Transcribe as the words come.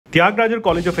Thiagarajar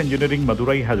College of Engineering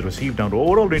Madurai has received an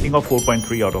overall rating of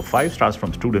 4.3 out of 5 stars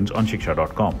from students on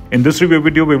shiksha.com. In this review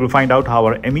video, we will find out how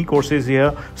our ME courses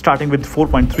here, starting with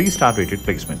 4.3 star rated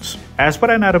placements. As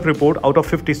per an NRF report, out of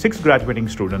 56 graduating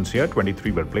students here,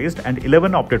 23 were placed and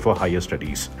 11 opted for higher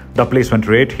studies. The placement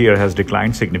rate here has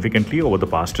declined significantly over the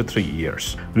past 3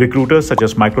 years. Recruiters such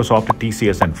as Microsoft,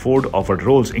 TCS and Ford offered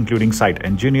roles including site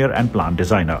engineer and plant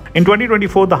designer. In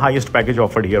 2024, the highest package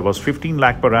offered here was 15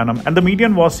 lakh per annum and the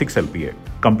median was 6 LPA.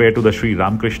 Compared to the Sri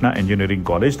Ramakrishna Engineering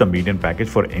College, the median package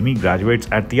for ME graduates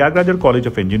at Thiagarajar College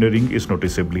of Engineering is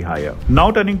noticeably higher. Now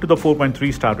turning to the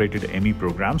 4.3 star rated ME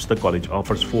programs, the college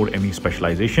offers 4 ME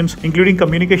specializations including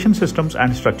communication systems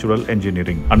and structural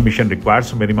engineering. Admission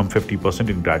requires minimum 50%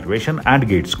 in graduation and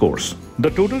GATE scores.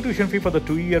 The total tuition fee for the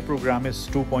 2-year program is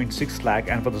 2.6 lakh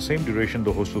and for the same duration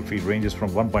the hostel fee ranges from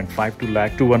 1.52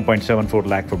 lakh to 1.74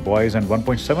 lakh for boys and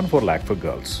 1.74 lakh for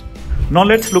girls. Now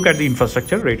let's look at the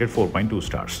infrastructure rated 4.2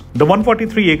 stars. The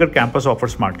 143-acre campus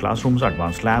offers smart classrooms,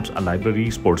 advanced labs, a library,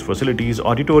 sports facilities,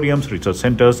 auditoriums, research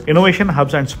centers, innovation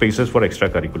hubs and spaces for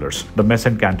extracurriculars. The mess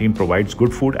and canteen provides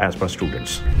good food as per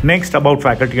students. Next, about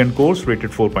faculty and course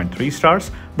rated 4.3 stars.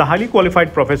 The highly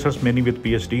qualified professors, many with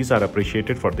PhDs, are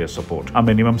appreciated for their support. A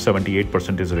minimum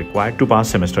 78% is required to pass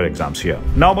semester exams here.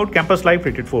 Now about campus life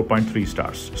rated 4.3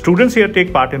 stars. Students here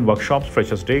take part in workshops,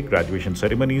 Freshers' Day, graduation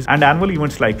ceremonies and annual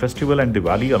events like Festival and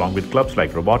Diwali, along with clubs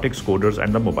like Robotics, Coders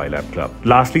and the Mobile App Club.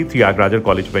 Lastly, Thiagarajar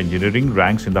College of Engineering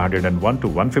ranks in the 101 to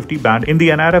 150 band in the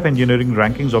NRF Engineering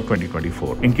Rankings of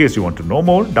 2024. In case you want to know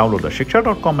more, download the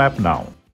shiksha.com app now.